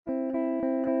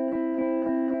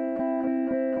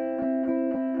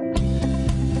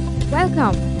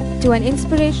Welcome to an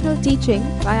inspirational teaching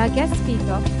by our guest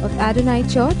speaker of Adonai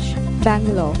Church,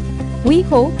 Bangalore. We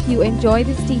hope you enjoy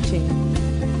this teaching.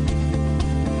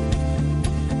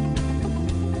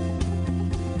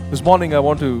 This morning I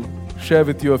want to share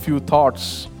with you a few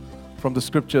thoughts from the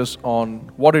scriptures on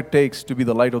what it takes to be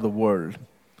the light of the world,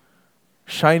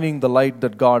 shining the light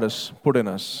that God has put in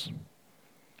us.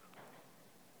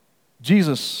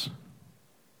 Jesus,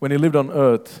 when he lived on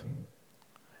earth,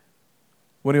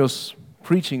 when he was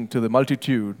preaching to the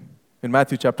multitude in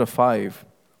Matthew chapter 5,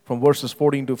 from verses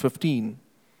 14 to 15,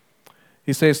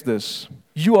 he says this,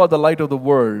 "You are the light of the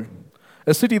world.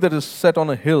 A city that is set on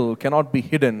a hill cannot be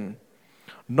hidden,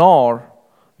 nor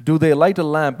do they light a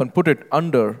lamp and put it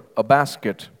under a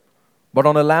basket, but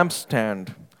on a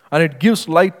lampstand, and it gives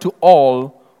light to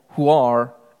all who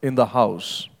are in the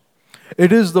house."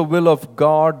 It is the will of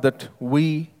God that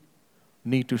we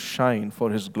need to shine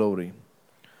for His glory.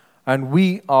 And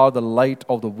we are the light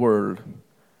of the world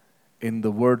in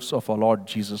the words of our Lord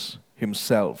Jesus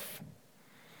Himself.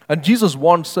 And Jesus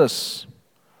wants us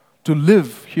to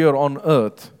live here on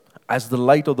earth as the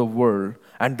light of the world.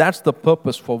 And that's the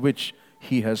purpose for which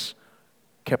He has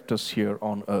kept us here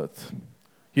on earth.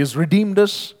 He has redeemed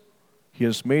us. He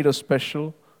has made us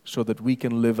special so that we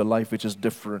can live a life which is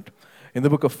different. In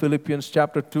the book of Philippians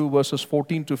chapter 2, verses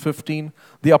 14 to 15,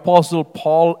 the Apostle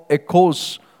Paul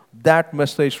echoes that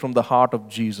message from the heart of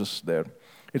Jesus there.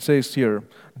 It says here,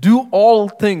 "Do all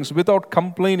things without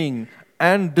complaining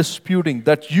and disputing,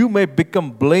 that you may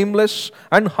become blameless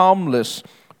and harmless,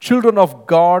 children of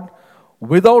God,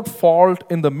 without fault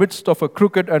in the midst of a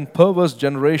crooked and perverse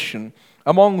generation,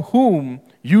 among whom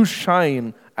you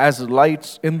shine as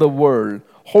lights in the world,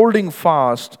 holding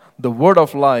fast the word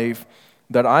of life,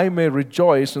 that I may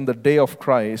rejoice in the day of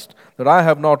Christ, that I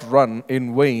have not run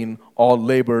in vain or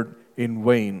labored in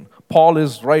vain." Paul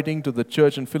is writing to the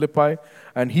church in Philippi,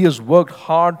 and he has worked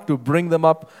hard to bring them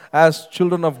up as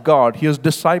children of God. He has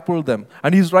discipled them,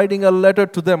 and he's writing a letter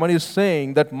to them, and he's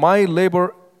saying that my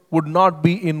labor would not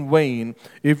be in vain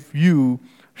if you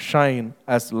shine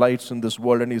as lights in this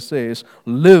world. And he says,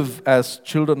 live as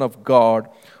children of God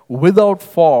without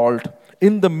fault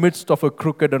in the midst of a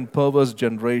crooked and perverse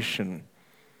generation,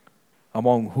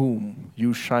 among whom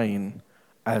you shine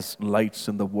as lights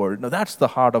in the world. Now that's the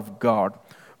heart of God.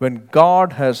 When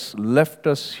God has left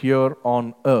us here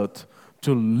on earth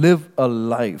to live a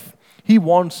life, He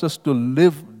wants us to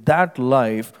live that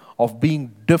life of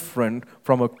being different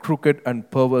from a crooked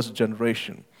and perverse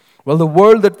generation. Well, the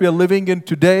world that we are living in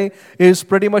today is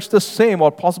pretty much the same,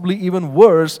 or possibly even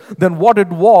worse than what it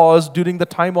was during the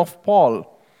time of Paul.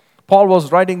 Paul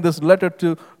was writing this letter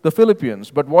to the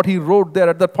Philippians, but what he wrote there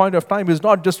at that point of time is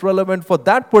not just relevant for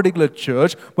that particular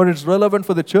church, but it's relevant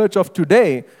for the church of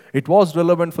today. It was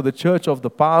relevant for the church of the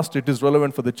past. It is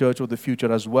relevant for the church of the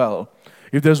future as well.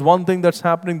 If there's one thing that's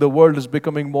happening, the world is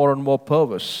becoming more and more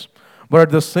perverse. But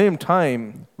at the same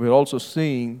time, we're also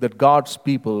seeing that God's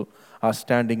people are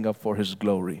standing up for His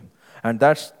glory. And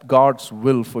that's God's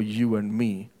will for you and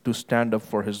me, to stand up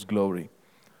for His glory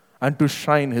and to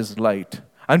shine His light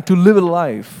and to live a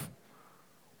life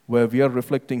where we are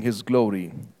reflecting His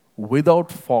glory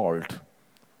without fault,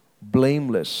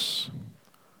 blameless,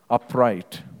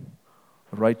 upright,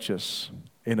 righteous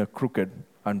in a crooked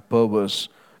and perverse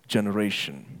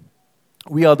generation.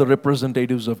 We are the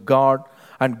representatives of God,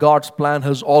 and God's plan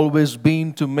has always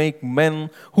been to make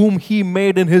men whom He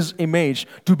made in His image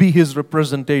to be His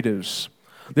representatives.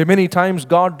 There are many times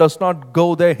God does not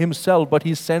go there Himself, but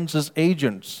He sends His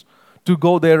agents to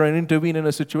go there and intervene in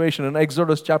a situation. In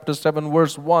Exodus chapter 7,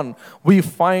 verse 1, we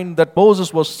find that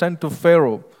Moses was sent to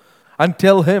Pharaoh and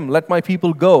tell him, "Let my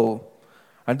people go."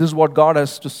 And this is what God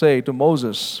has to say to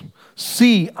Moses.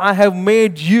 "See, I have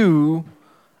made you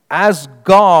as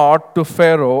God to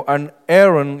Pharaoh, and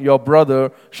Aaron, your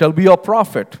brother, shall be your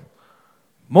prophet."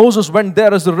 Moses went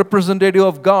there as the representative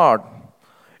of God.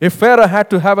 If Pharaoh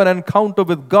had to have an encounter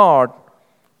with God,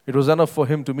 it was enough for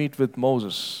him to meet with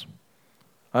Moses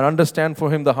and understand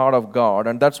for him the heart of God.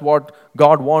 And that's what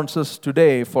God wants us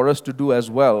today for us to do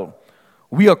as well.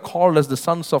 We are called as the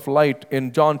sons of light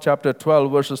in John chapter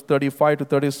 12, verses 35 to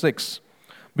 36,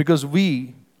 because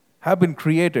we have been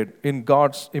created in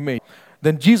God's image.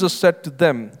 Then Jesus said to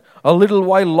them, "A little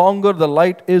while longer the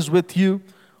light is with you.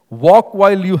 Walk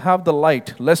while you have the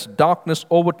light, lest darkness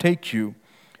overtake you.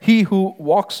 He who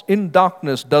walks in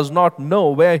darkness does not know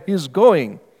where he is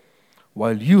going.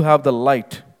 While you have the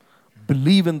light,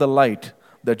 believe in the light,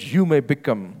 that you may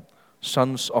become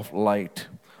sons of light."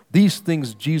 These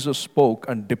things Jesus spoke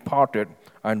and departed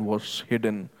and was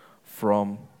hidden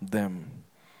from them.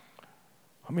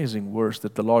 amazing verse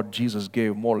that the Lord Jesus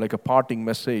gave, more like a parting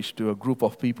message to a group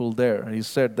of people there. And he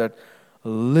said that,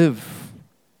 live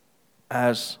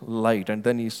as light. And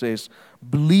then he says,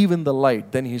 believe in the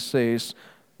light. Then he says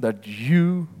that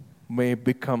you may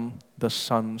become the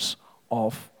sons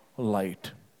of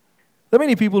light. There are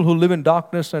many people who live in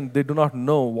darkness and they do not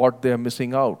know what they are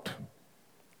missing out.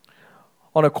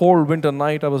 On a cold winter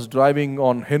night, I was driving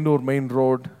on Hennur Main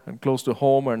Road and close to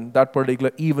home, and that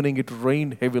particular evening it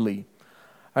rained heavily.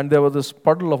 And there was this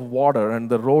puddle of water, and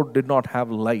the road did not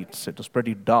have lights. It was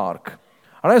pretty dark.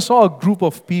 And I saw a group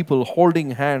of people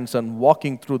holding hands and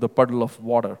walking through the puddle of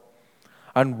water.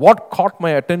 And what caught my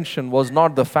attention was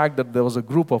not the fact that there was a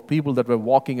group of people that were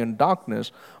walking in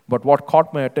darkness, but what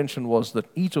caught my attention was that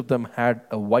each of them had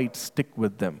a white stick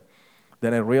with them.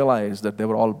 Then I realized that they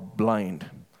were all blind.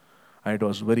 And it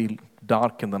was very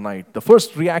dark in the night. The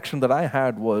first reaction that I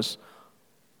had was,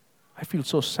 I feel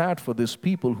so sad for these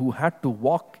people who had to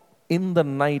walk in the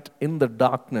night, in the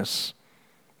darkness.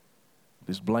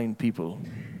 These blind people.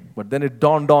 But then it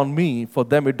dawned on me, for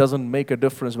them it doesn't make a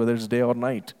difference whether it's day or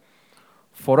night.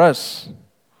 For us,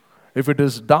 if it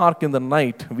is dark in the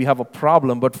night, we have a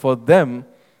problem. But for them,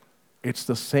 it's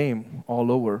the same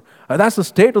all over. And that's the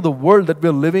state of the world that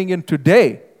we're living in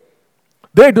today.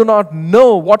 They do not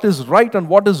know what is right and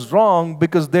what is wrong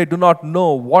because they do not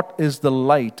know what is the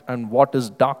light and what is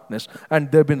darkness. And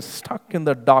they've been stuck in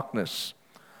the darkness.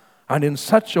 And in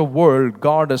such a world,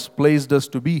 God has placed us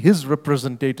to be His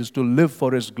representatives, to live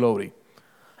for His glory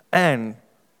and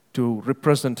to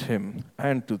represent Him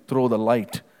and to throw the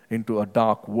light into a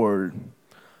dark world.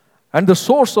 And the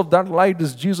source of that light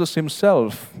is Jesus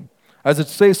Himself. As it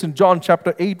says in John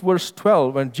chapter 8, verse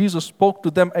 12, when Jesus spoke to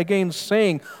them again,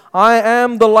 saying, I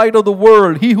am the light of the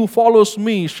world. He who follows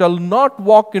me shall not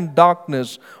walk in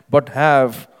darkness, but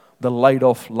have the light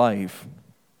of life.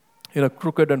 In a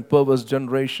crooked and perverse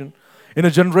generation, in a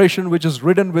generation which is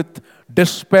ridden with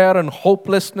despair and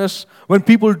hopelessness, when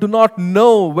people do not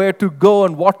know where to go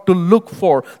and what to look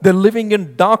for, they're living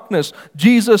in darkness.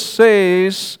 Jesus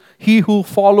says, he who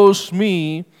follows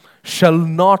me shall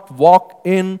not walk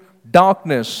in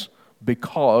darkness,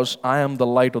 because I am the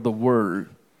light of the world.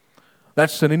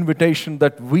 That's an invitation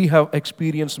that we have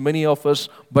experienced, many of us,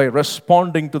 by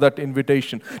responding to that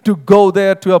invitation. To go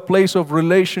there to a place of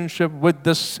relationship with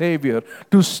the Savior.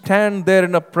 To stand there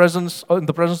in the presence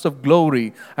of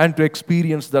glory and to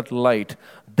experience that light.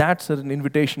 That's an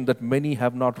invitation that many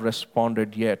have not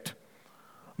responded yet.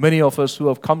 Many of us who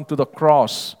have come to the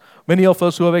cross, many of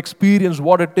us who have experienced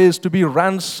what it is to be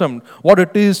ransomed, what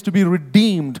it is to be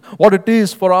redeemed, what it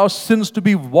is for our sins to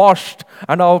be washed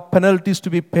and our penalties to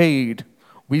be paid,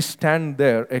 we stand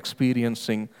there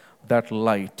experiencing that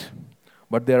light.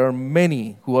 But there are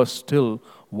many who are still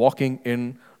walking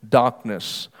in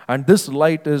darkness. And this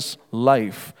light is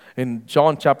life. In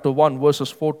John chapter 1,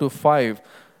 verses 4 to 5,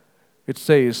 it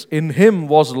says, in Him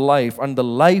was life, and the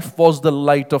life was the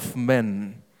light of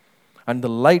men. And the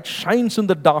light shines in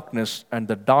the darkness, and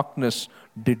the darkness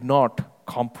did not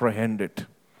comprehend it.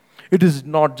 It is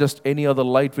not just any other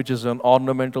light which is an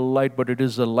ornamental light, but it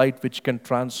is a light which can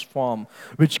transform,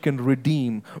 which can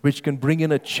redeem, which can bring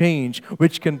in a change,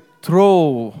 which can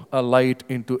throw a light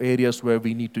into areas where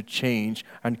we need to change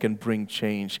and can bring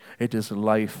change. It is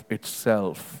life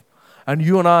itself. And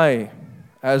you and I,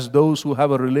 as those who have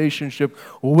a relationship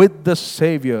with the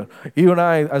Savior, you and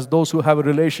I, as those who have a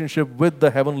relationship with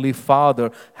the Heavenly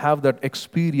Father, have that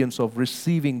experience of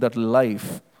receiving that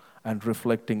life and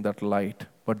reflecting that light.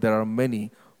 But there are many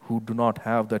who do not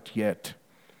have that yet.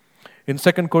 In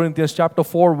 2 Corinthians chapter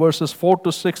 4, verses 4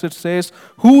 to 6, it says,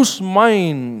 whose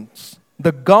minds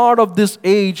the God of this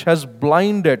age has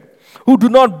blinded, who do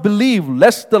not believe,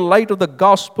 lest the light of the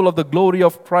gospel of the glory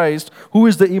of Christ, who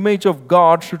is the image of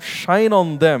God, should shine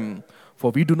on them. For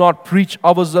we do not preach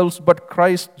ourselves, but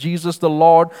Christ Jesus the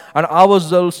Lord, and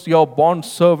ourselves your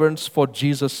bondservants for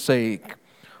Jesus' sake.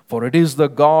 For it is the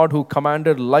God who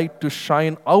commanded light to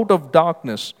shine out of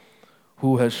darkness,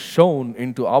 who has shone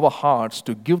into our hearts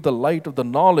to give the light of the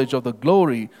knowledge of the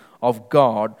glory of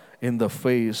God in the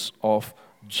face of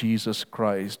Jesus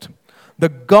Christ. The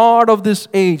God of this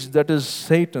age, that is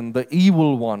Satan, the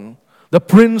evil one, the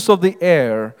prince of the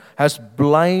air, has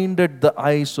blinded the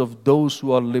eyes of those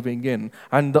who are living in.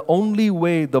 And the only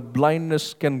way the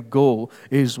blindness can go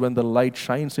is when the light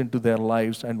shines into their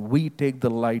lives and we take the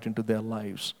light into their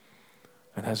lives.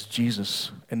 And as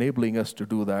Jesus enabling us to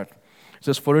do that, it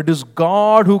says, for it is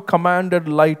God who commanded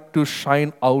light to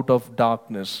shine out of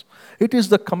darkness. It is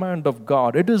the command of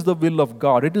God. It is the will of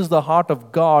God. It is the heart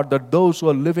of God that those who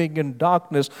are living in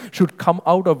darkness should come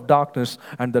out of darkness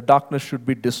and the darkness should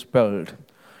be dispelled.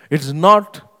 It's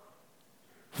not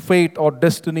fate or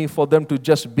destiny for them to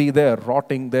just be there,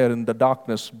 rotting there in the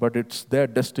darkness, but it's their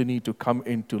destiny to come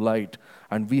into light,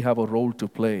 and we have a role to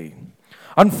play.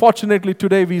 Unfortunately,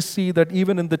 today we see that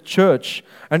even in the church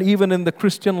and even in the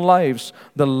Christian lives,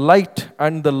 the light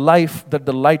and the life that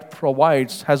the light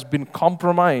provides has been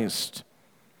compromised.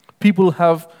 People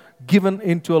have given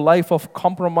into a life of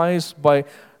compromise by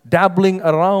dabbling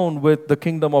around with the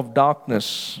kingdom of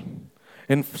darkness.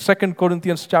 In 2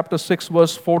 Corinthians chapter 6,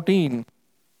 verse 14,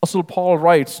 Apostle Paul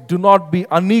writes, "Do not be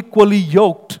unequally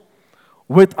yoked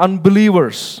with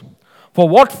unbelievers. For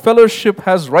what fellowship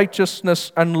has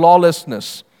righteousness and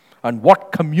lawlessness? And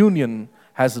what communion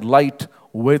has light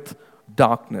with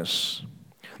darkness?"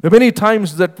 There are many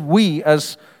times that we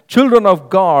as children of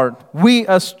God, we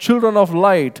as children of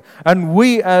light, and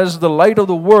we as the light of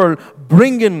the world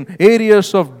bring in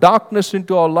areas of darkness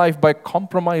into our life by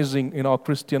compromising in our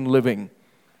Christian living.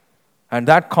 And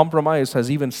that compromise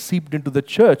has even seeped into the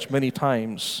church many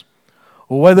times.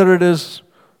 Whether it is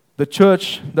the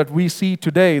church that we see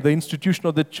today, the institution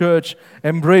of the church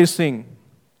embracing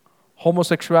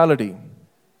homosexuality,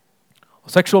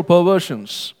 sexual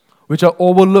perversions, which are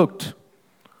overlooked,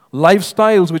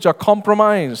 lifestyles which are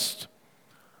compromised,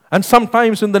 and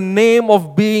sometimes in the name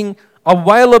of being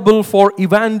available for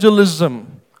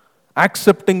evangelism,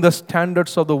 accepting the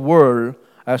standards of the world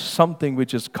as something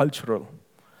which is cultural,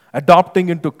 adopting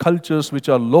into cultures which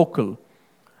are local,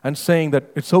 and saying that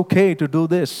it's okay to do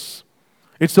this.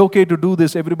 It's okay to do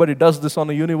this. Everybody does this on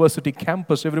a university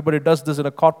campus. Everybody does this in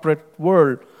a corporate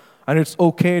world. And it's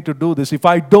okay to do this. If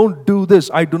I don't do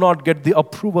this, I do not get the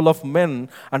approval of men,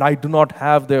 and I do not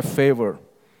have their favor.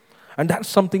 And that's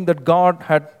something that God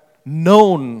had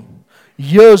known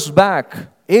years back,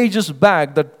 ages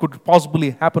back, that could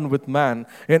possibly happen with man.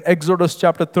 In Exodus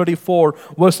chapter 34,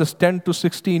 verses 10 to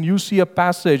 16, you see a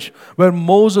passage where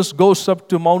Moses goes up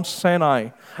to Mount Sinai,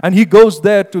 and he goes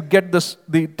there to get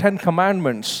the 10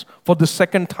 Commandments for the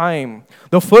second time.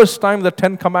 The first time the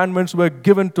 10 Commandments were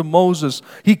given to Moses,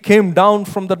 he came down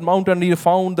from that mountain and he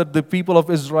found that the people of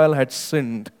Israel had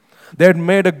sinned. They had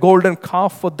made a golden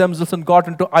calf for themselves and got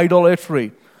into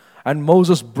idolatry. And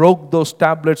Moses broke those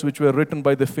tablets which were written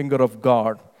by the finger of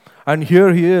God. And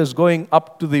here he is going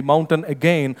up to the mountain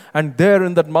again. And there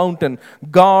in that mountain,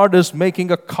 God is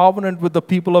making a covenant with the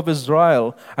people of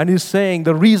Israel. And he's saying,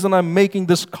 the reason I'm making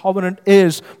this covenant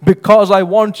is because I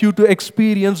want you to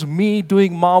experience me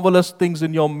doing marvelous things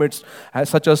in your midst,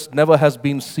 such as never has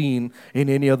been seen in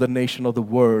any other nation of the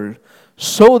world.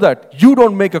 So that you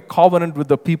don't make a covenant with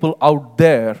the people out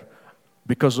there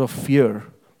because of fear,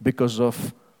 because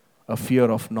of a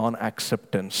fear of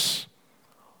non-acceptance,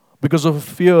 because of a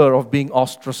fear of being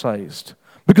ostracized,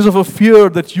 because of a fear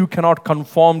that you cannot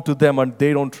conform to them and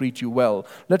they don't treat you well.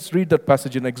 Let's read that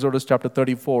passage in Exodus chapter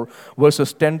 34,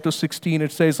 verses 10 to 16.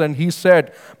 It says, "And he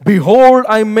said, Behold,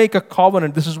 I make a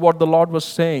covenant." This is what the Lord was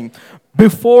saying.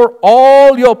 "Before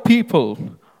all your people,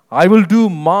 I will do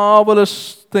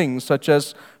marvelous things such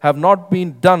as have not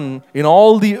been done in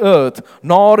all the earth,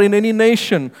 nor in any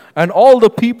nation. And all the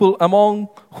people among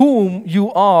whom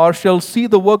you are shall see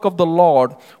the work of the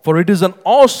Lord, for it is an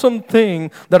awesome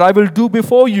thing that I will do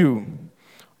before you.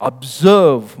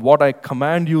 Observe what I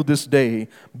command you this day.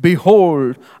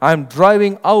 Behold, I am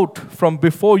driving out from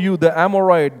before you the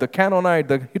Amorite, the Canaanite,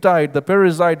 the Hittite, the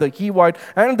Perizzite, the Hivite,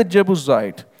 and the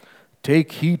Jebusite.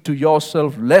 Take heed to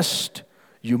yourself, lest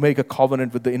you make a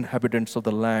covenant with the inhabitants of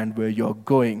the land where you are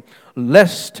going,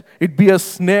 lest it be a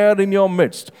snare in your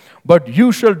midst. But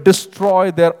you shall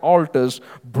destroy their altars,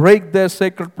 break their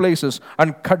sacred places,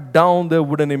 and cut down their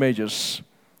wooden images.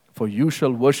 For you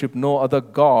shall worship no other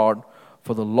God,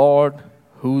 for the Lord,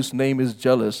 whose name is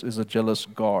jealous, is a jealous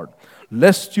God.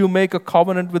 Lest you make a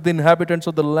covenant with the inhabitants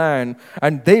of the land,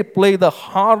 and they play the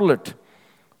harlot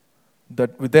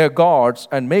that with their gods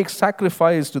and make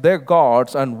sacrifice to their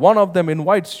gods, and one of them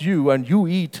invites you and you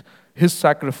eat his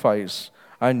sacrifice,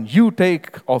 and you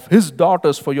take of his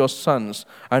daughters for your sons,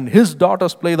 and his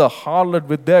daughters play the harlot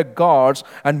with their gods,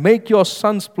 and make your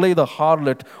sons play the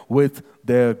harlot with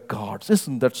their gods."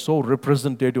 Isn't that so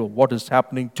representative of what is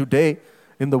happening today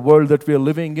in the world that we are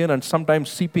living in, and sometimes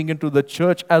seeping into the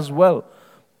church as well?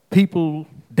 People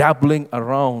dabbling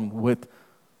around with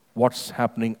what's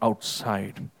happening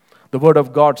outside. The Word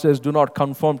of God says, do not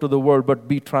conform to the world, but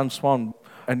be transformed.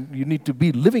 And you need to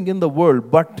be living in the world,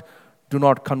 but do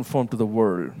not conform to the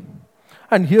world.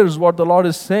 And here's what the Lord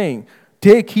is saying.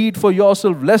 Take heed for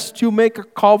yourself, lest you make a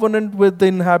covenant with the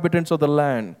inhabitants of the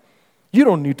land. You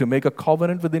don't need to make a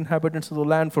covenant with the inhabitants of the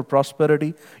land for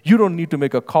prosperity. You don't need to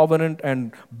make a covenant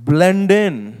and blend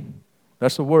in.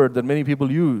 That's a word that many people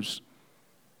use.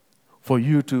 For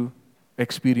you to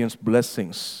experience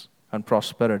blessings and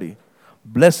prosperity.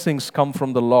 Blessings come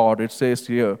from the Lord. It says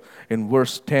here in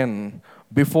verse 10,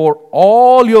 before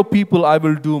all your people I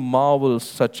will do marvels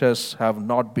such as have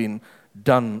not been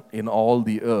done in all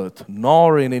the earth,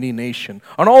 nor in any nation.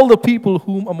 And all the people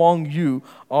whom among you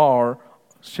are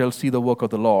shall see the work of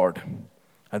the Lord.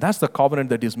 And that's the covenant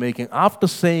that he's making. After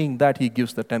saying that, he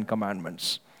gives the 10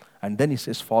 commandments. And then he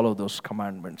says, follow those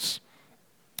commandments.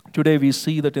 Today we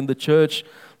see that in the church,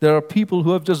 there are people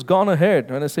who have just gone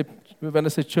ahead. When I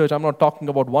say church, I'm not talking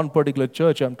about one particular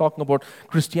church. I'm talking about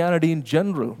Christianity in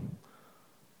general.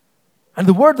 And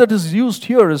the word that is used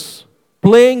here is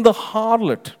playing the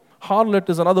harlot. Harlot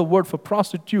is another word for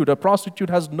prostitute. A prostitute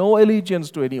has no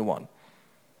allegiance to anyone.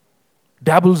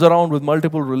 Dabbles around with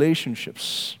multiple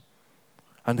relationships.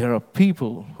 And there are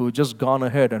people who have just gone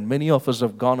ahead, and many of us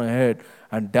have gone ahead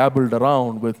and dabbled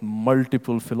around with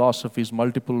multiple philosophies,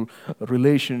 multiple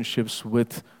relationships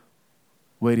with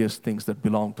various things that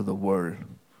belong to the world,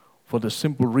 for the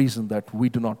simple reason that we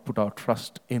do not put our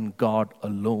trust in God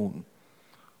alone.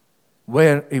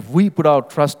 Where if we put our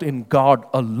trust in God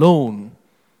alone,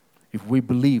 if we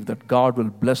believe that God will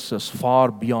bless us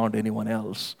far beyond anyone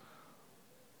else,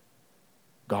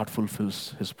 God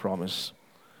fulfills His promise.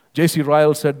 J.C.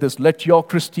 Ryle said this, let your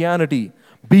Christianity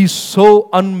be so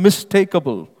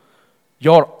unmistakable,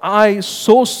 your eye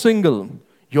so single,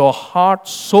 your heart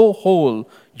so whole,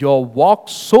 your walk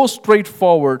so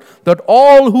straightforward, that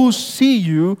all who see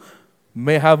you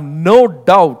may have no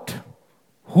doubt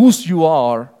whose you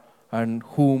are and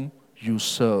whom you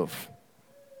serve.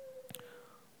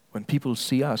 When people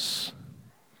see us,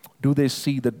 do they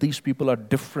see that these people are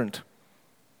different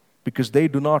because they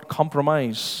do not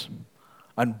compromise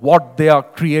on what they are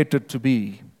created to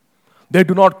be? They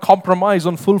do not compromise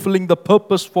on fulfilling the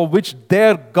purpose for which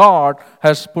their God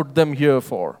has put them here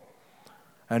for.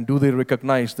 And do they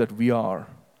recognize that we are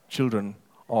children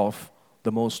of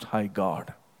the Most High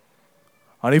God?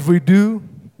 And if we do,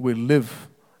 we live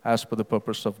as per the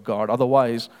purpose of God.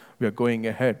 Otherwise, we are going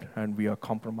ahead and we are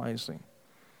compromising.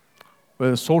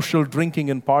 With social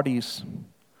drinking and parties,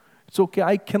 it's okay.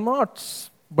 I cannot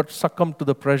but succumb to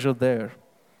the pressure there.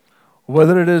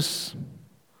 Whether it is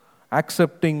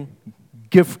accepting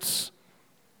gifts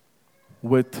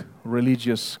with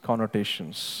religious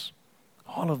connotations,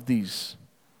 all of these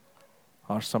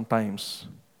are sometimes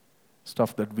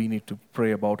stuff that we need to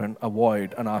pray about and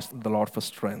avoid and ask the Lord for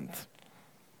strength.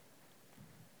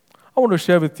 I want to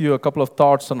share with you a couple of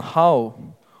thoughts on how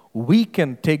we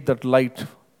can take that light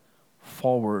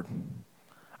forward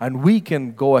and we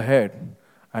can go ahead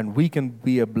and we can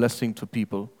be a blessing to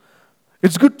people.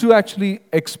 It's good to actually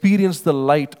experience the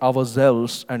light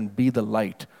ourselves and be the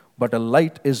light. But a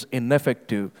light is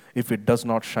ineffective if it does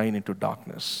not shine into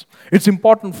darkness. It's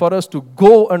important for us to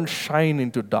go and shine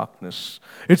into darkness.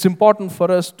 It's important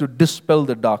for us to dispel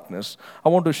the darkness. I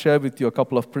want to share with you a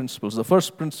couple of principles. The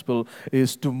first principle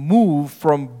is to move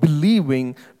from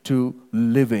believing to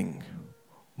living.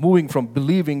 Moving from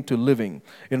believing to living.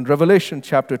 In Revelation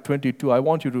chapter 22, I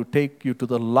want you to take you to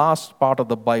the last part of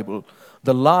the Bible,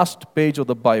 the last page of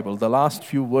the Bible, the last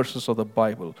few verses of the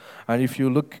Bible. And if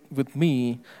you look with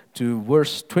me to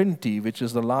verse 20, which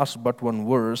is the last but one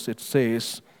verse, it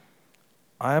says,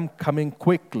 I am coming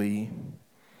quickly.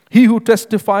 He who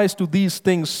testifies to these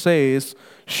things says,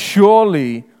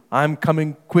 surely I am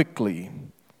coming quickly.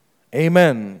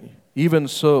 Amen. Even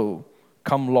so,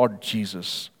 come Lord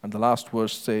Jesus. And the last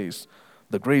verse says,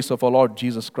 the grace of our Lord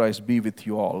Jesus Christ be with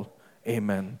you all.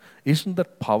 Amen. Isn't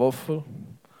that powerful?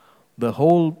 The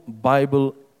whole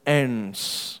Bible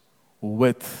ends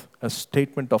with a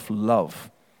statement of love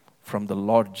from the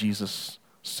Lord Jesus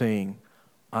saying,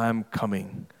 I am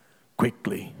coming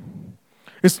quickly.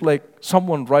 It's like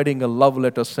someone writing a love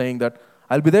letter saying that,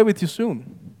 I'll be there with you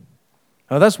soon.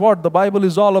 Now that's what the Bible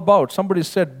is all about. Somebody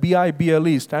said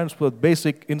BIBLE stands for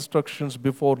basic instructions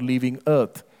before leaving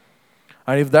earth.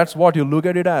 And if that's what you look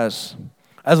at it as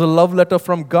a love letter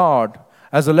from God,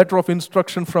 as a letter of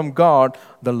instruction from God,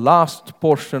 the last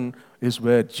portion is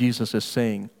where Jesus is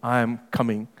saying, I am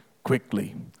coming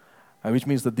quickly. Which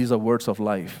means that these are words of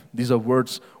life. These are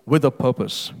words with a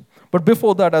purpose. But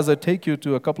before that, as I take you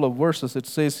to a couple of verses, it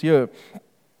says here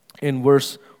in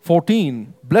verse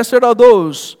 14, blessed are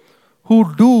those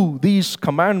who do these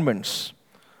commandments,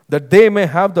 that they may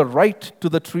have the right to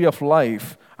the tree of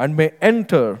life and may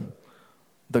enter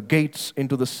the gates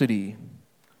into the city.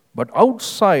 But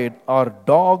outside are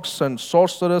dogs and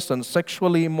sorcerers and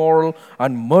sexually immoral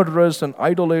and murderers and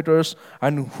idolaters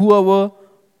and whoever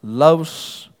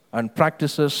loves and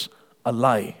practices a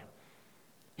lie.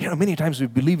 You know, many times we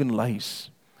believe in lies.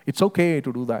 It's okay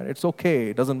to do that. It's okay.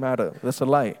 It doesn't matter. That's a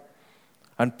lie.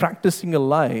 And practicing a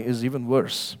lie is even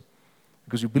worse,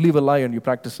 because you believe a lie and you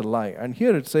practice a lie. And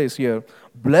here it says here,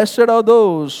 blessed are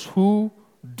those who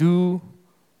do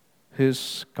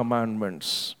his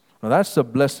commandments. Now that's a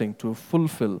blessing. To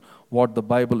fulfill what the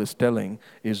Bible is telling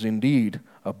is indeed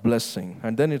a blessing.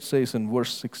 And then it says in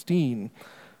verse 16,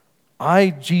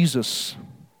 I, Jesus,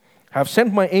 have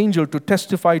sent my angel to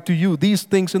testify to you these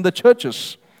things in the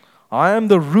churches. I am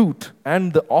the root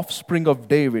and the offspring of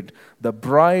David, the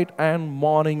bright and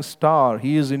morning star.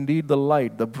 He is indeed the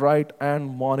light, the bright and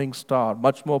morning star,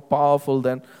 much more powerful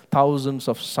than thousands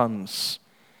of suns.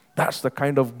 That's the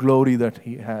kind of glory that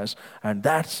he has. And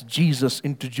that's Jesus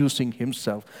introducing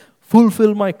himself.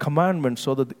 Fulfill my commandments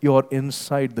so that you're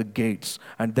inside the gates.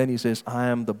 And then he says, I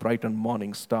am the bright and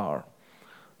morning star.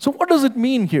 So what does it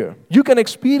mean here? You can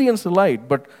experience the light,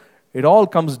 but it all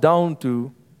comes down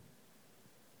to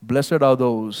blessed are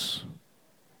those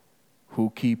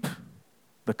who keep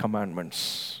the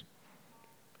commandments.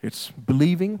 It's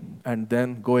believing and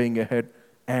then going ahead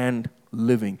and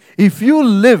living. If you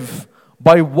live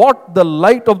by what the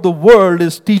light of the world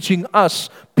is teaching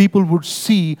us, people would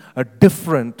see a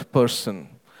different person.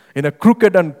 In a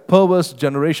crooked and perverse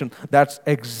generation, that's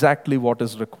exactly what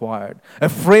is required. A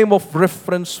frame of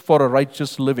reference for a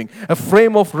righteous living. A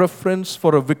frame of reference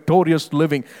for a victorious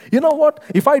living. You know what?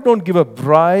 If I don't give a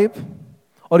bribe,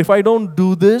 or if I don't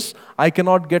do this, I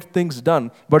cannot get things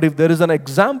done. But if there is an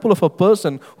example of a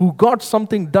person who got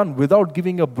something done without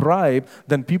giving a bribe,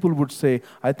 then people would say,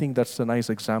 I think that's a nice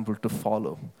example to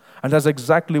follow. And that's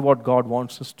exactly what God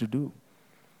wants us to do.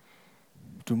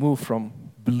 To move from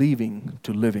believing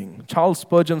to living. Charles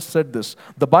Spurgeon said this,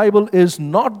 the Bible is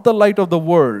not the light of the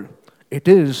world, it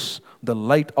is the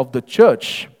light of the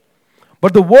church.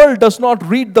 But the world does not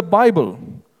read the Bible.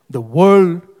 The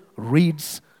world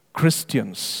reads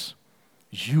Christians.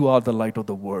 You are the light of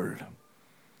the world.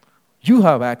 You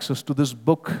have access to this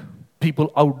book.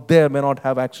 People out there may not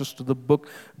have access to the book.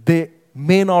 They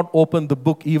may not open the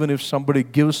book even if somebody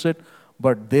gives it,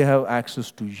 but they have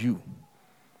access to you.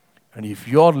 And if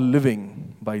you're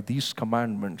living by these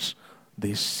commandments,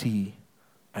 they see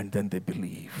and then they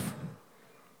believe.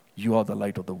 You are the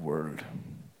light of the world.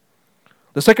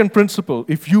 The second principle,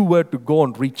 if you were to go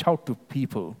and reach out to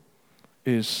people,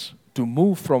 is to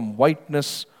move from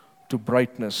whiteness to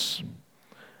brightness.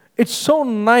 It's so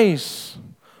nice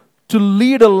to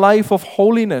lead a life of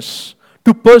holiness,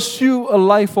 to pursue a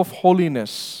life of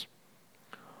holiness.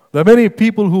 There are many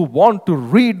people who want to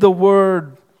read the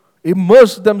Word,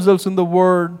 immerse themselves in the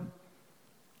Word,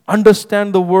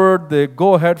 understand the Word. They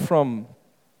go ahead from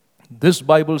this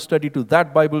Bible study to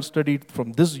that Bible study,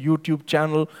 from this YouTube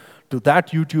channel to that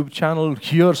YouTube channel,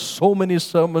 hear so many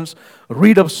sermons,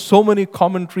 read up so many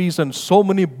commentaries and so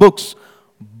many books.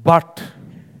 But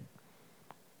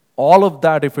all of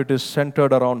that, if it is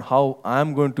centered around how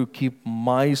I'm going to keep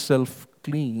myself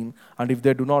clean, and if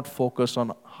they do not focus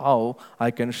on how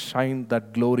I can shine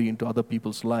that glory into other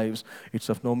people's lives, it's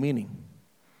of no meaning.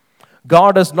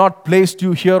 God has not placed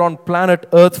you here on planet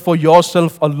Earth for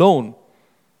yourself alone.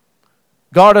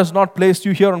 God has not placed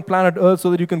you here on planet Earth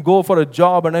so that you can go for a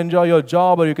job and enjoy your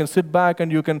job, or you can sit back and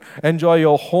you can enjoy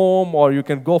your home, or you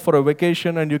can go for a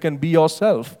vacation and you can be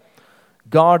yourself.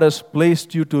 God has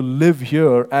placed you to live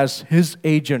here as His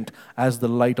agent, as the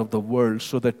light of the world,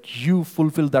 so that you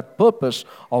fulfill that purpose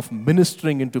of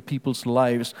ministering into people's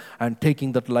lives and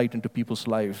taking that light into people's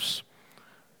lives.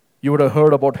 You would have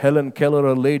heard about Helen Keller,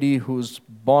 a lady who's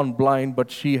born blind,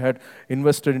 but she had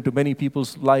invested into many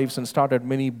people's lives and started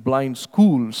many blind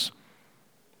schools.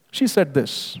 She said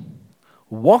this,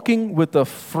 walking with a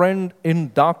friend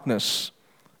in darkness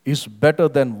is better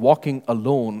than walking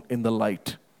alone in the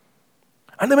light.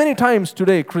 And many times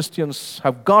today, Christians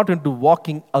have got into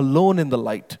walking alone in the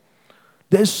light.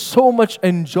 There's so much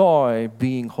enjoy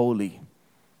being holy.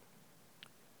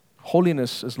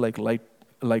 Holiness is like light,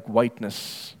 like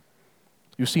whiteness.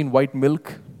 You've seen white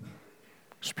milk?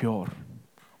 It's pure.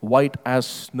 White as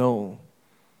snow.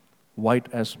 White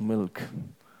as milk.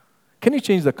 Can you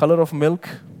change the color of milk?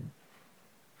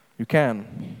 You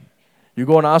can. You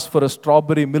go and ask for a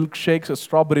strawberry milkshake. A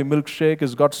strawberry milkshake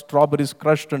has got strawberries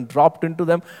crushed and dropped into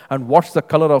them. And what's the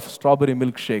color of strawberry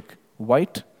milkshake?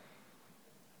 White.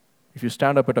 If you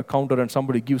stand up at a counter and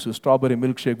somebody gives you a strawberry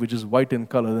milkshake which is white in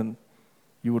color, then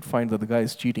you would find that the guy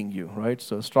is cheating you, right?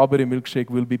 So strawberry milkshake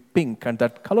will be pink, and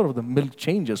that color of the milk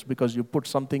changes because you put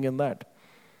something in that.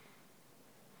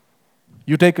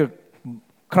 You take a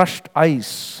crushed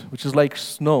ice, which is like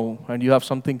snow, and you have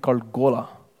something called gola,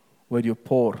 where you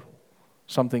pour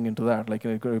something into that, like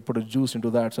you put a juice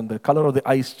into that, and the color of the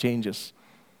ice changes.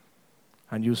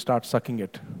 And you start sucking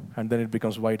it, and then it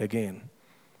becomes white again.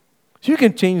 So you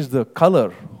can change the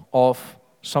color of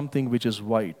something which is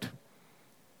white.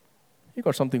 You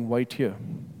got something white here.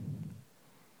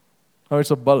 Now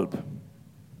it's a bulb.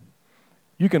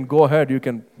 You can go ahead, you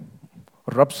can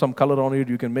rub some color on it,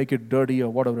 you can make it dirty or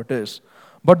whatever it is.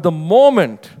 But the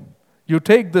moment you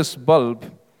take this bulb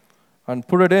and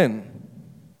put it in,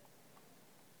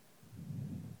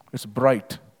 it's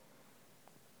bright.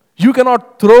 You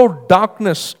cannot throw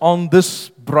darkness on this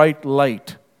bright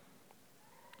light.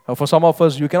 Now for some of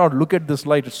us, you cannot look at this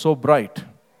light, it's so bright.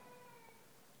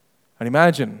 And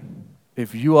imagine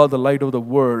if you are the light of the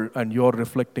world and you're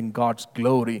reflecting God's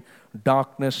glory,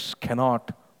 darkness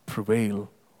cannot prevail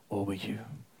over you.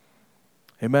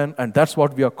 Amen. And that's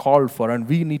what we are called for. And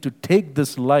we need to take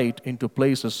this light into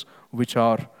places which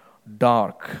are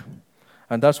dark.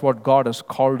 And that's what God has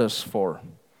called us for.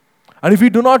 And if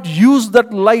we do not use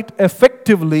that light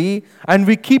effectively and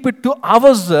we keep it to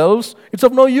ourselves, it's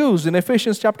of no use. In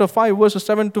Ephesians chapter 5, verses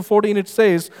 7 to 14, it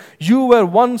says, "You were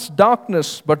once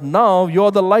darkness, but now you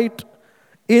are the light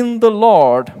in the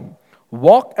Lord.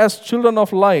 Walk as children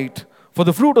of light, for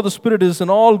the fruit of the Spirit is in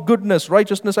all goodness,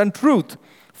 righteousness, and truth,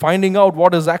 finding out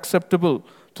what is acceptable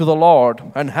to the Lord,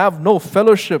 and have no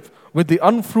fellowship with the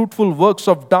unfruitful works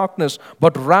of darkness,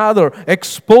 but rather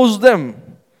expose them.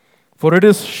 For it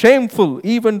is shameful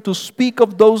even to speak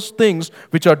of those things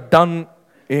which are done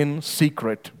in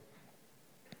secret.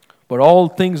 But all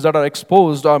things that are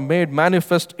exposed are made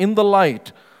manifest in the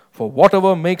light, for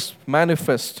whatever makes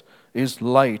manifest is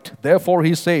light. Therefore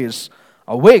he says,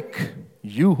 Awake,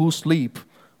 you who sleep,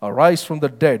 arise from the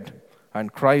dead,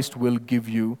 and Christ will give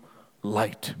you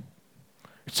light."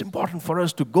 It's important for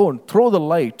us to go and throw the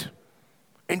light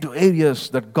into areas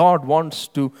that God wants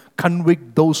to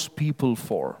convict those people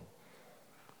for.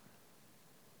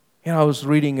 I was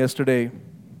reading yesterday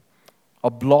a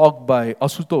blog by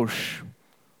Asutosh,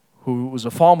 who was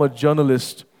a former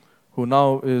journalist who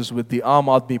now is with the Aam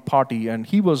Aadmi Party, and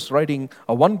he was writing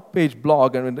a one-page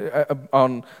blog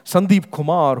on Sandeep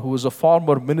Kumar, who was a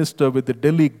former minister with the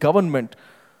Delhi government,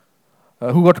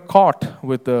 who got caught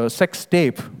with a sex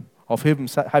tape of him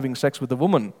having sex with a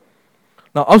woman.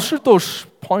 Now, Ashutosh's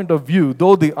point of view,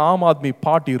 though the Aam Aadmi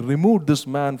Party removed this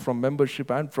man from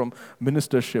membership and from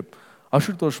ministership,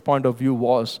 Ashutosh's point of view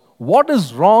was, what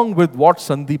is wrong with what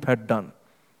Sandeep had done?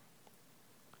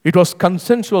 It was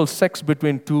consensual sex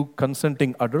between two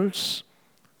consenting adults,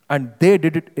 and they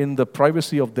did it in the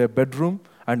privacy of their bedroom,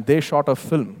 and they shot a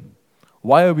film.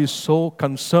 Why are we so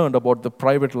concerned about the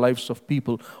private lives of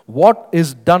people? What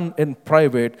is done in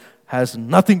private has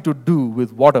nothing to do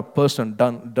with what a person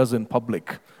does in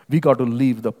public. We got to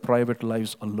leave the private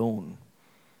lives alone.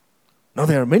 Now,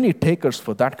 there are many takers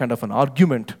for that kind of an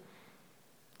argument.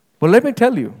 But let me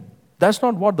tell you, that's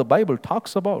not what the Bible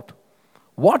talks about.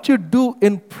 What you do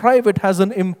in private has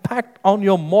an impact on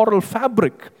your moral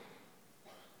fabric.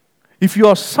 If you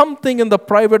are something in the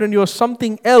private and you are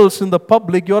something else in the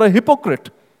public, you're a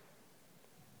hypocrite.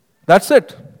 That's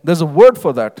it. There's a word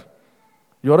for that.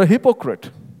 You're a hypocrite.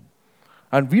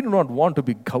 And we do not want to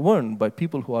be governed by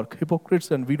people who are hypocrites,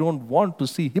 and we don't want to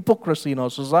see hypocrisy in our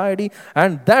society.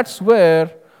 And that's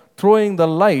where throwing the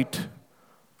light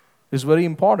is very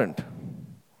important,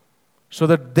 so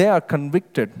that they are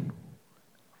convicted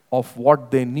of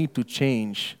what they need to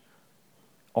change,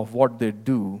 of what they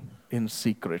do in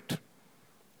secret.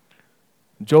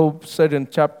 Job said in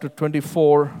chapter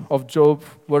 24 of Job,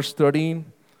 verse 13,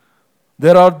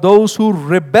 "There are those who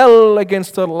rebel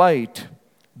against the light.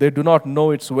 They do not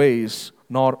know its ways,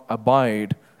 nor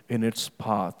abide in its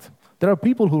path." There are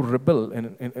people who rebel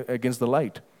against the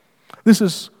light. This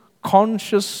is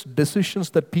conscious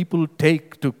decisions that people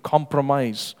take to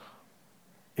compromise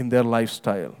in their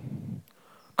lifestyle.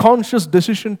 Conscious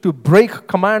decision to break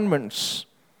commandments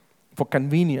for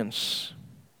convenience.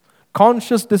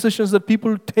 Conscious decisions that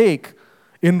people take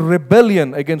in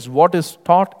rebellion against what is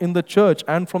taught in the church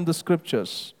and from the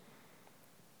scriptures.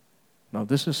 Now,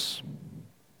 this is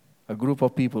a group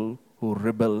of people who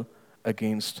rebel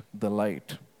against the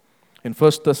light. In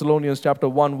 1 Thessalonians chapter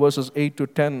 1, verses 8 to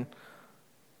 10,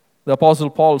 the Apostle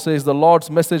Paul says, "The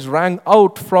Lord's message rang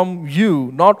out from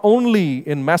you, not only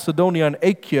in Macedonia and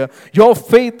Achaia. Your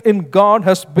faith in God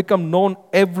has become known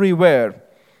everywhere.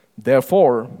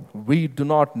 Therefore, we do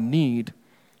not need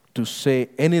to say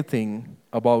anything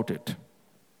about it.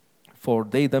 For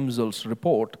they themselves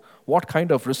report what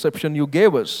kind of reception you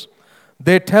gave us.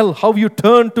 They tell how you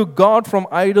turned to God from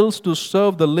idols to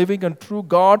serve the living and true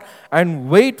God and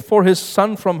wait for His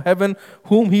Son from heaven,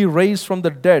 whom He raised from the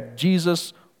dead,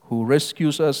 Jesus, who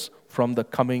rescues us from the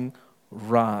coming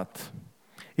wrath."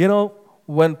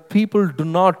 when people do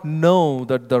not know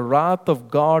that the wrath of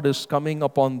God is coming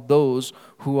upon those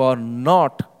who are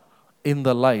not in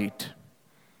the light,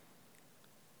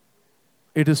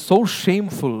 it is so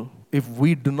shameful if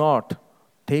we do not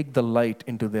take the light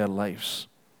into their lives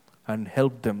and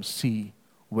help them see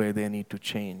where they need to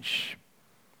change.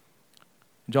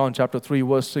 John chapter 3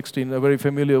 verse 16, a very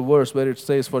familiar verse where it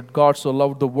says, "For God so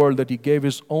loved the world that He gave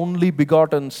His only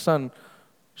begotten Son,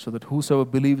 so that whosoever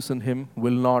believes in Him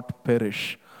will not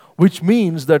perish." Which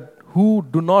means that who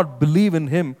do not believe in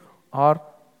Him are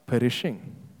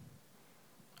perishing.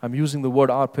 I'm using the word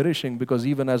 "are perishing" because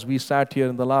even as we sat here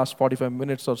in the last 45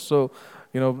 minutes or so,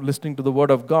 listening to the Word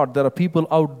of God, there are people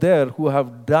out there who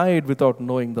have died without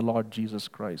knowing the Lord Jesus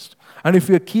Christ. And if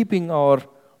we are keeping our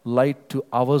light to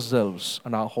ourselves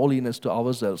and our holiness to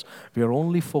ourselves, we are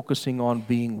only focusing on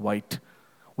being white.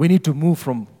 We need to move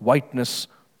from whiteness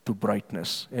to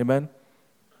brightness. Amen?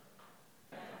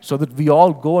 So that we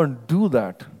all go and do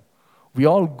that. We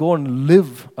all go and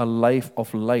live a life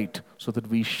of light so that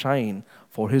we shine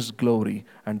for His glory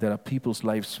and there are people's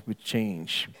lives which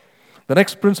change. The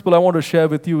next principle I want to share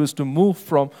with you is to move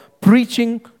from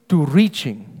preaching to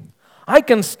reaching. I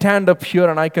can stand up here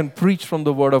and I can preach from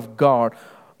the Word of God.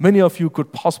 Many of you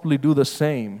could possibly do the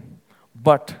same.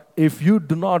 But if you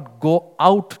do not go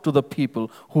out to the people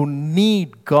who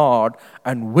need God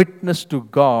and witness to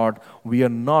God, we are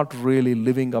not really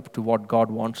living up to what God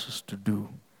wants us to do.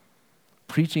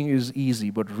 Preaching is easy,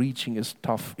 but reaching is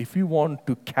tough. If you want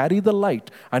to carry the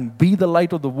light and be the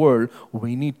light of the world,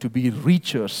 we need to be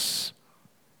reachers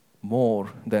more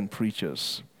than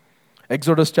preachers.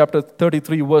 Exodus chapter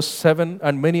 33 verse 7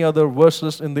 and many other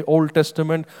verses in the Old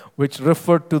Testament which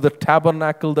referred to the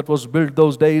tabernacle that was built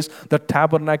those days. The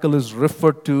tabernacle is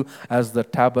referred to as the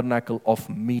tabernacle of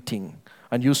meeting.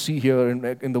 And you see here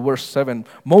in the verse 7,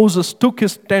 Moses took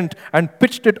his tent and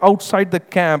pitched it outside the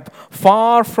camp,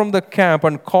 far from the camp,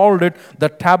 and called it the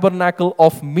tabernacle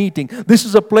of meeting. This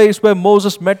is a place where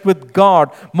Moses met with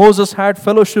God. Moses had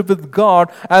fellowship with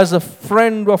God as a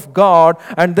friend of God,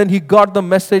 and then he got the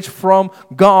message from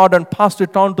God and passed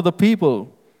it on to the people.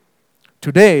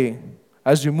 Today,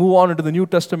 as you move on into the New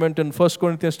Testament in 1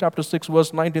 Corinthians chapter 6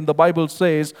 verse 19, the Bible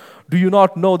says, "Do you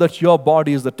not know that your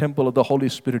body is the temple of the Holy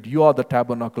Spirit? You are the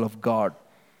tabernacle of God."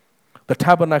 The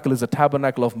tabernacle is a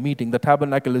tabernacle of meeting. The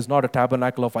tabernacle is not a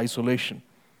tabernacle of isolation.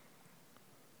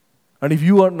 And if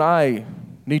you and I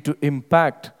need to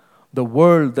impact the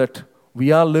world that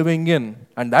we are living in,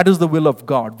 and that is the will of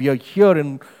God, we are here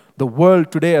in the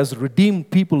world today as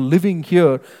redeemed people living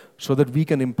here so that we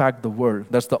can impact the world.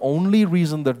 That's the only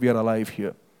reason that we are alive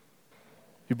here.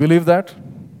 You believe that?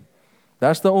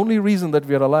 That's the only reason that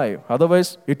we are alive.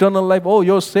 Otherwise, eternal life, oh,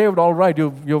 you're saved, all right.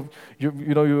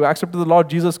 You accepted the Lord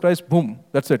Jesus Christ, boom,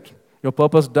 that's it. Your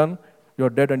purpose done,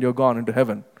 you're dead and you're gone into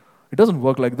heaven. It doesn't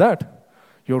work like that.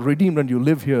 You're redeemed and you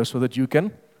live here so that you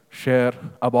can share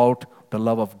about the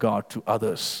love of God to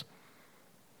others.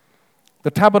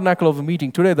 The tabernacle of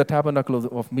meeting, today the tabernacle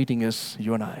of meeting is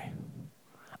you and I.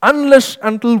 Unless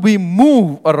until we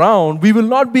move around, we will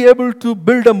not be able to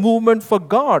build a movement for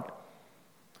God.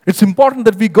 It's important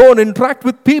that we go and interact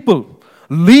with people.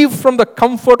 Leave from the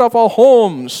comfort of our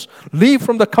homes. Leave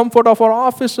from the comfort of our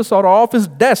offices or our office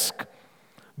desk.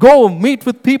 Go meet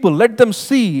with people. Let them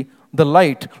see the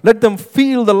light. Let them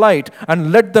feel the light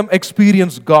and let them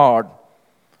experience God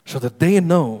so that they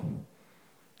know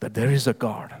that there is a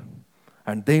God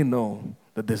and they know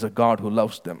that there's a God who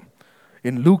loves them.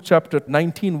 In Luke chapter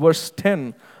 19 verse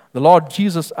 10, the Lord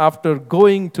Jesus, after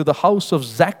going to the house of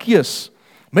Zacchaeus,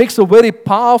 makes a very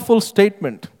powerful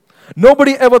statement.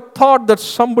 Nobody ever thought that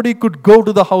somebody could go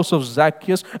to the house of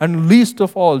Zacchaeus, and least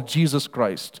of all Jesus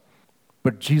Christ.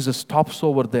 But Jesus stops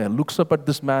over there, looks up at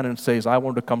this man and says, "I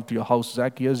want to come to your house,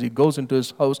 Zacchaeus." He goes into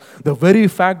his house. The very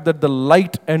fact that the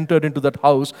light entered into that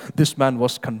house, this man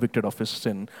was convicted of his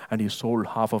sin and he sold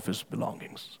half of his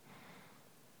belongings,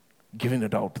 giving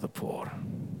it out to the poor.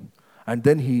 And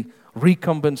then he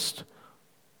recompensed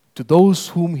to those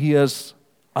whom he has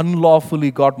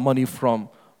unlawfully got money from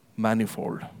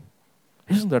manifold.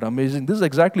 Isn't that amazing? This is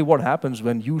exactly what happens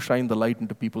when you shine the light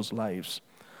into people's lives.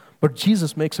 But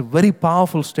Jesus makes a very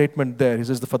powerful statement there. He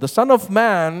says, "For the Son of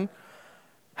Man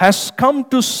has come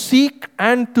to seek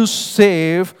and to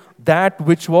save that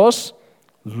which was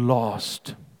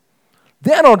lost."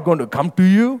 They are not going to come to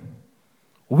you.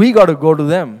 We got to go to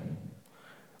them.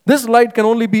 This light can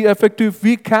only be effective if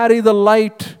we carry the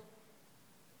light.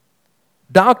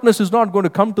 Darkness is not going to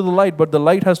come to the light, but the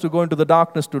light has to go into the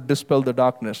darkness to dispel the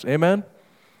darkness. Amen?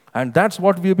 And that's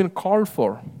what we have been called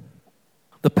for.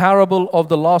 The parable of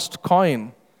the lost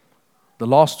coin. The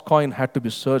lost coin had to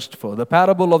be searched for. The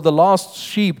parable of the lost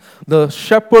sheep, the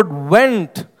shepherd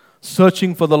went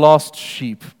searching for the lost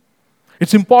sheep.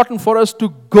 It's important for us to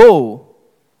go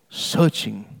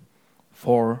searching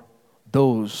for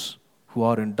those who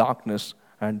are in darkness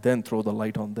and then throw the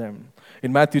light on them.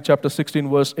 In Matthew chapter 16,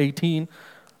 verse 18,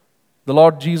 the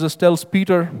Lord Jesus tells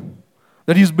Peter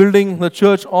that he's building the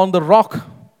church on the rock,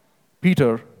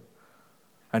 Peter.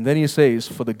 And then he says,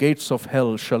 for the gates of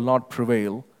hell shall not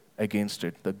prevail against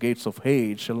it. The gates of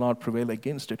hate shall not prevail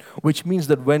against it. Which means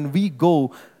that when we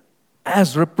go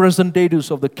as representatives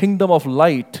of the kingdom of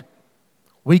light,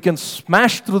 we can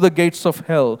smash through the gates of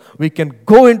hell. We can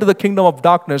go into the kingdom of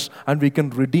darkness and we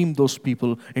can redeem those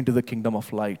people into the kingdom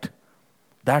of light.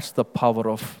 That's the power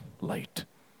of light.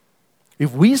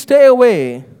 If we stay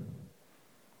away,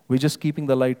 we're just keeping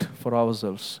the light for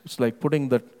ourselves. It's like putting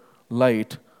that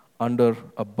light under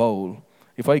a bowl.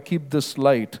 If I keep this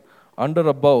light under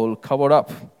a bowl covered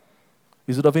up,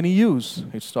 is it of any use?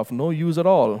 It's of no use at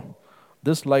all.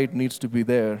 This light needs to be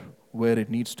there where it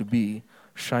needs to be,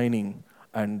 shining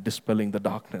and dispelling the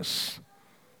darkness.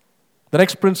 The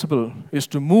next principle is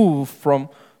to move from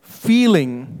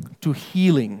feeling to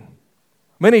healing.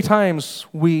 Many times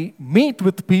we meet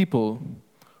with people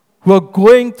who are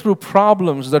going through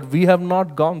problems that we have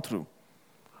not gone through.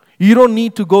 You don't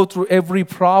need to go through every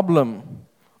problem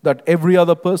that every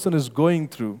other person is going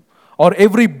through, or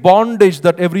every bondage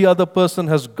that every other person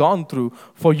has gone through,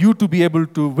 for you to be able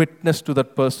to witness to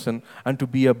that person and to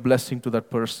be a blessing to that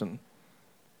person.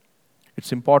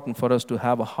 It's important for us to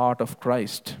have a heart of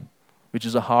Christ, which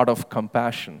is a heart of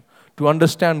compassion, to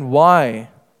understand why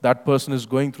that person is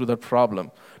going through that problem,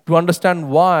 to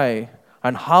understand why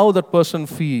and how that person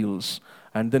feels,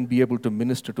 and then be able to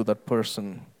minister to that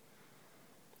person.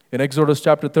 In Exodus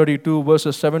chapter 32,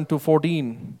 verses 7 to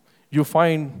 14, you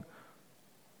find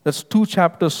that's 2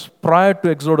 chapters prior to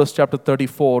Exodus chapter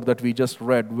 34 that we just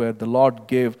read, where the Lord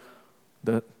gave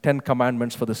the 10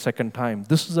 commandments for the second time.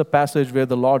 This is a passage where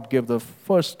the Lord gave the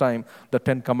first time the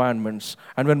 10 commandments.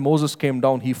 And when Moses came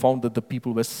down, he found that the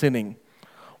people were sinning.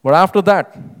 But after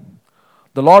that,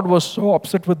 the Lord was so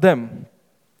upset with them.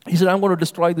 He said, I'm going to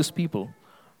destroy these people.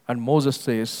 And Moses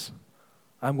says,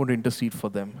 I'm going to intercede for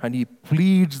them. And he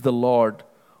pleads the Lord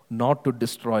not to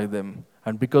destroy them.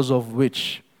 And because of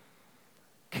which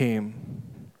came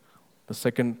the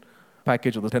second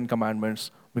package of the 10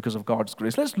 commandments, because of God's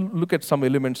grace. Let's look at some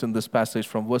elements in this passage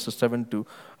from verses 7 to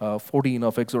 14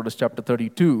 of Exodus chapter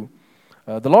 32.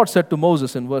 The Lord said to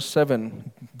Moses in verse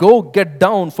 7, go get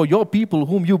down, for your people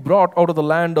whom you brought out of the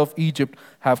land of Egypt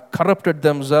have corrupted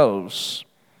themselves.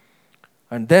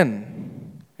 And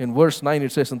then in verse 9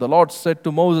 it says, and the Lord said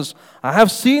to Moses, I have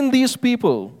seen these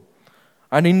people,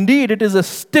 and indeed it is a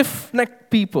stiff-necked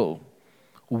people,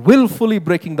 willfully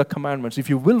breaking the commandments. If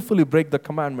you willfully break the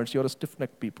commandments, you're a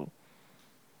stiff-necked people.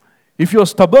 If you're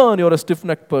stubborn, you're a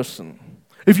stiff-necked person.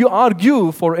 If you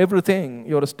argue for everything,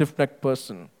 you're a stiff-necked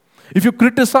person. If you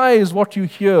criticize what you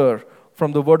hear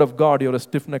from the Word of God, you're a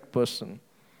stiff-necked person.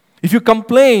 If you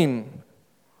complain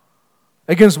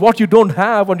against what you don't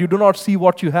have and you do not see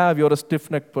what you have, you're a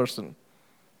stiff-necked person.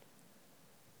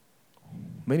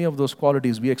 Many of those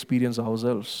qualities we experience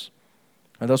ourselves.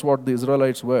 And that's what the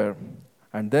Israelites were.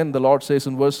 And then the Lord says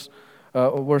in verse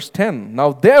 10,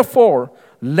 now therefore,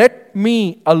 let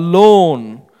me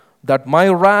alone, that my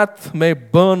wrath may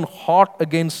burn hot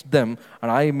against them,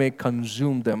 and I may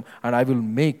consume them, and I will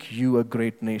make you a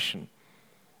great nation.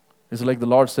 It's like the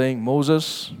Lord saying,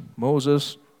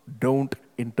 Moses, don't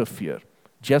interfere.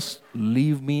 Just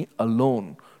leave me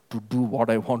alone to do what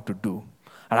I want to do.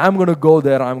 And I'm going to go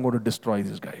there, I'm going to destroy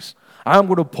these guys. I'm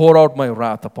going to pour out my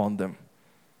wrath upon them.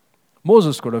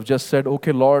 Moses could have just said,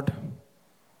 okay, Lord,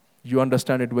 you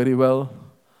understand it very well.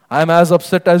 I'm as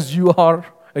upset as you are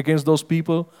against those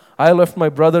people. I left my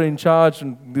brother in charge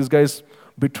and these guys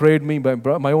betrayed me.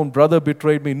 My own brother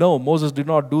betrayed me. No, Moses did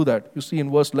not do that. You see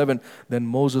in verse 11, then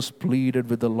Moses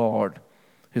pleaded with the Lord,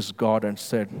 his God, and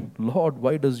said, Lord,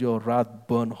 why does your wrath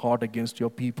burn hot against your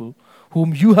people,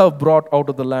 whom you have brought out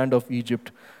of the land of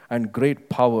Egypt, and great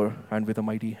power and with a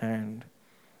mighty hand?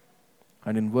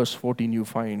 And in verse 14 you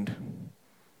find,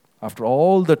 after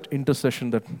all that intercession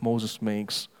that Moses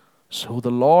makes, so the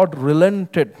Lord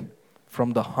relented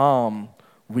from the harm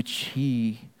which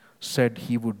he said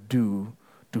he would do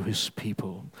to his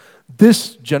people.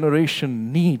 This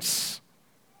generation needs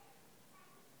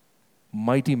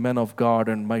mighty men of God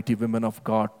and mighty women of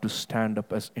God to stand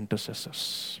up as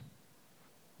intercessors.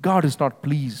 God is not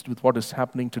pleased with what is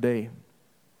happening today.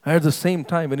 At the same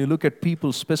time, when you look at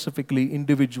people, specifically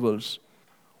individuals,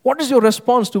 what is your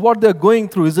response to what they're going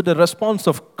through? Is it a response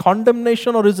of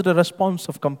condemnation or is it a response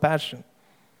of compassion?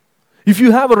 If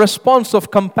you have a response of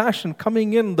compassion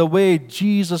coming in the way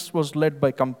Jesus was led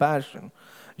by compassion,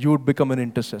 you would become an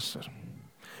intercessor.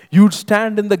 You would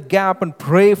stand in the gap and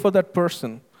pray for that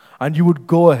person, and you would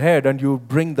go ahead and you would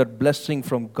bring that blessing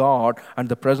from God and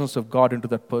the presence of God into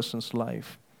that person's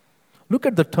life. Look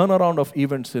at the turnaround of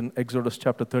events in Exodus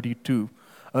chapter 32.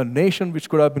 A nation which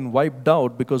could have been wiped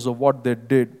out because of what they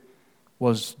did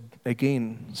was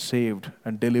again saved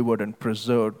and delivered and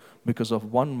preserved because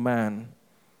of one man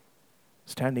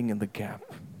standing in the gap.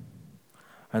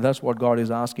 And that's what God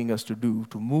is asking us to do,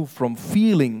 to move from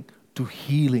feeling to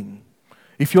healing.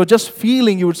 If you're just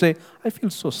feeling, you would say, I feel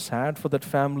so sad for that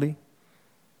family.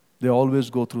 They always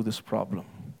go through this problem.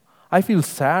 I feel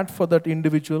sad for that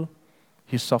individual.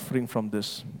 He's suffering from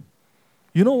this.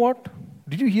 You know what?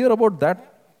 Did you hear about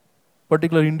that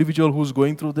particular individual who's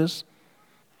going through this?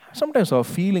 Sometimes our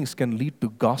feelings can lead to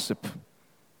gossip.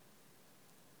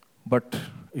 But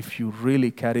if you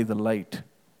really carry the light,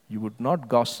 you would not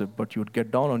gossip, but you would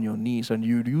get down on your knees and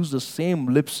you would use the same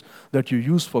lips that you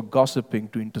use for gossiping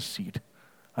to intercede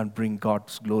and bring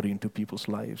God's glory into people's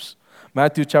lives.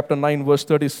 Matthew chapter 9 verse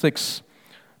 36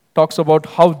 talks about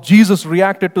how Jesus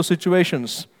reacted to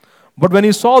situations. But when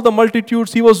he saw the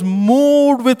multitudes, he was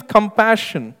moved with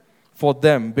compassion for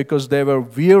them because they were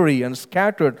weary and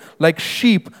scattered like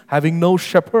sheep having no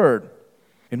shepherd.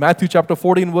 In Matthew chapter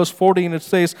 14 verse 14 it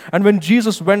says, and when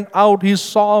Jesus went out, he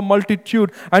saw a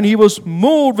multitude and he was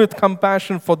moved with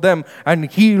compassion for them and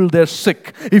healed their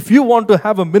sick. If you want to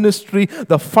have a ministry,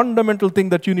 the fundamental thing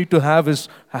that you need to have is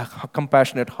a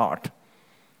compassionate heart.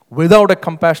 Without a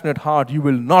compassionate heart, you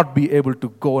will not be able to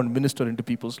go and minister into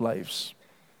people's lives.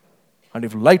 And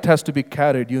if light has to be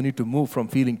carried, you need to move from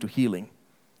feeling to healing.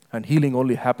 And healing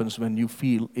only happens when you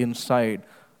feel inside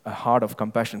a heart of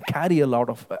compassion. Carry a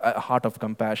heart of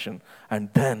compassion and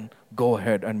then go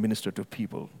ahead and minister to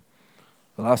people.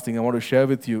 The last thing I want to share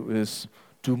with you is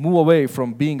to move away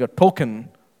from being a token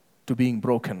to being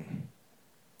broken.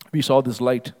 We saw this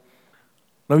light.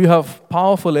 Now you have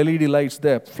powerful LED lights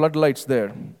there, floodlights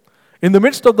there. In the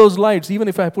midst of those lights, even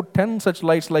if I put 10 such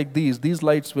lights like these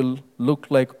lights will look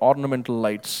like ornamental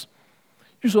lights.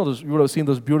 You would have seen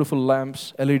those beautiful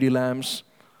lamps, LED lamps,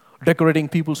 decorating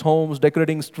people's homes,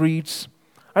 decorating streets,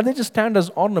 and they just stand as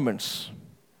ornaments.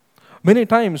 Many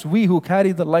times, we who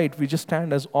carry the light, we just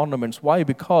stand as ornaments. Why?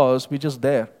 Because we're just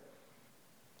there.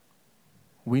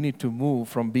 We need to move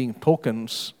from being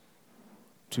tokens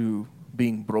to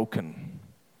being broken.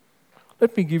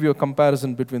 Let me give you a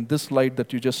comparison between this light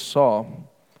that you just saw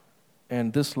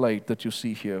and this light that you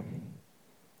see here.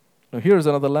 Now, here's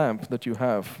another lamp that you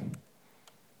have.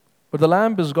 But the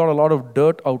lamp has got a lot of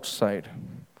dirt outside.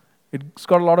 It's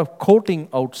got a lot of coating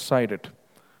outside it.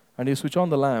 And you switch on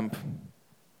the lamp,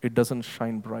 it doesn't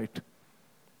shine bright.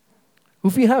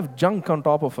 If we have junk on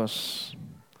top of us,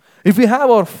 if we have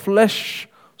our flesh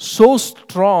so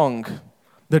strong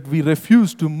that we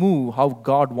refuse to move how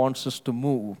God wants us to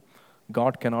move,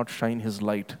 God cannot shine His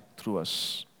light through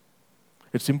us.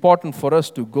 It's important for us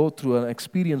to go through an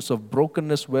experience of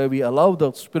brokenness where we allow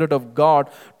the Spirit of God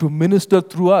to minister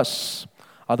through us.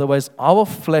 Otherwise, our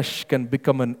flesh can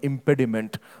become an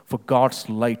impediment for God's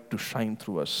light to shine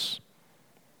through us.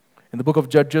 In the book of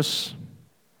Judges,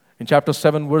 in chapter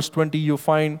 7, verse 20, you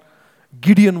find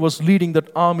Gideon was leading that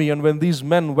army, and when these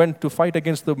men went to fight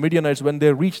against the Midianites, when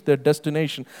they reached their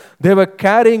destination, they were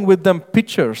carrying with them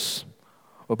pitchers,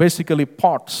 or basically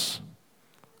pots,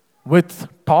 with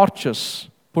torches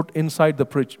put inside the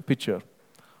pitcher.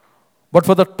 But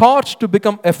for the torch to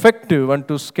become effective and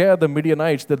to scare the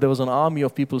Midianites that there was an army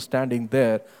of people standing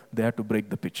there, they had to break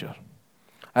the pitcher.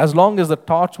 As long as the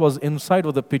torch was inside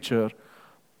of the pitcher,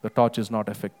 the torch is not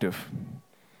effective.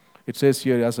 It says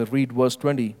here, as I read verse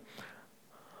 20,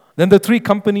 then the three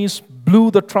companies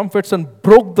blew the trumpets and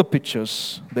broke the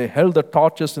pitchers. They held the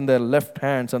torches in their left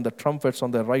hands and the trumpets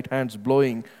on their right hands,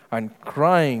 blowing and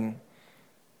crying,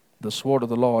 the sword of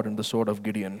the Lord and the sword of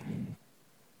Gideon.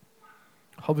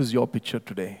 How is your picture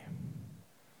today?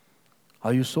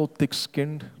 Are you so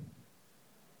thick-skinned?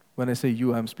 When I say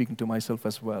you, I'm speaking to myself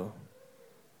as well.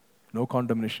 No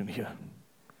condemnation here.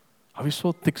 Are we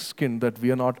so thick-skinned that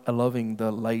we are not allowing the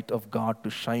light of God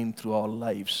to shine through our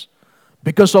lives?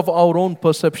 Because of our own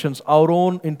perceptions, our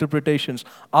own interpretations,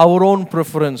 our own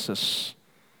preferences.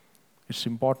 It's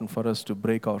important for us to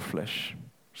break our flesh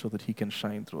so that He can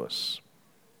shine through us.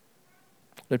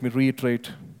 Let me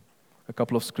reiterate a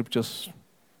couple of scriptures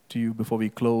to you before we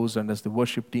close, and as the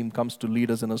worship team comes to lead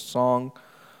us in a song,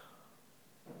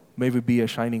 may we be a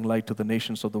shining light to the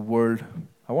nations of the world.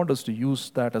 I want us to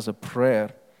use that as a prayer,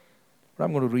 but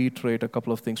I'm going to reiterate a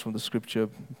couple of things from the scripture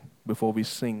before we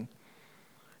sing.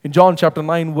 In John chapter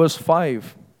 9, verse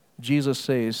 5, Jesus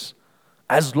says,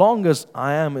 "As long as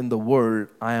I am in the world,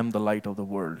 I am the light of the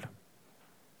world."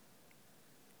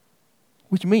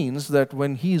 Which means that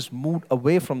when he is moved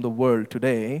away from the world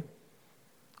today,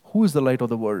 who is the light of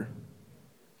the world?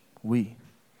 We.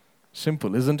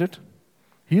 Simple, isn't it?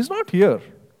 He is not here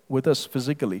with us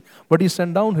physically, but he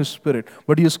sent down his Spirit.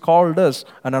 But he has called us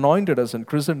and anointed us and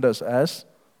christened us as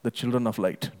the children of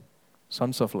light,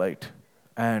 sons of light,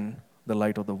 and the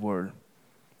light of the world.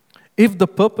 If the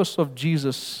purpose of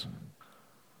Jesus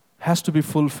has to be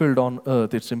fulfilled on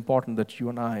earth, it's important that you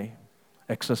and I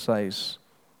exercise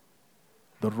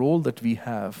the role that we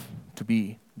have to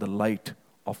be the light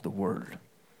of the world.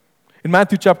 In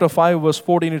Matthew chapter 5, verse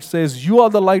 14, it says, "You are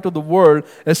the light of the world.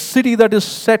 A city that is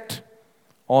set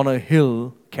on a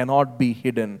hill cannot be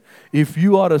hidden." If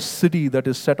you are a city that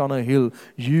is set on a hill,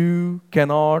 you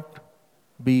cannot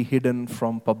be hidden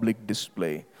from public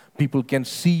display. People can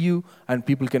see you and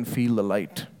people can feel the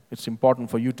light. It's important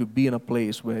for you to be in a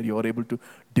place where you are able to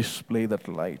display that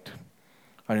light.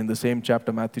 And in the same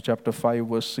chapter, Matthew chapter 5,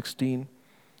 verse 16,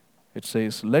 it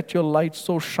says, "Let your light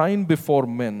so shine before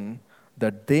men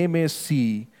that they may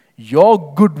see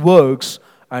your good works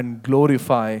and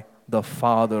glorify the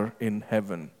Father in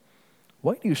heaven."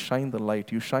 Why do you shine the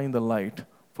light? You shine the light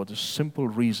for the simple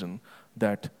reason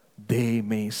that they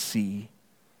may see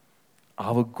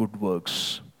our good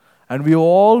works. And we've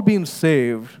all been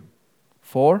saved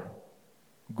for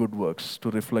good works to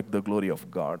reflect the glory of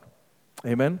God.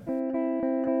 Amen.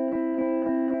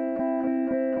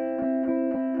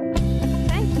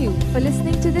 Thank you for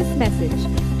listening to this message.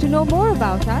 To know more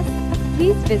about us,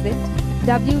 please visit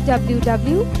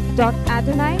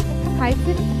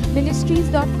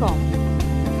www.adonai-ministries.com.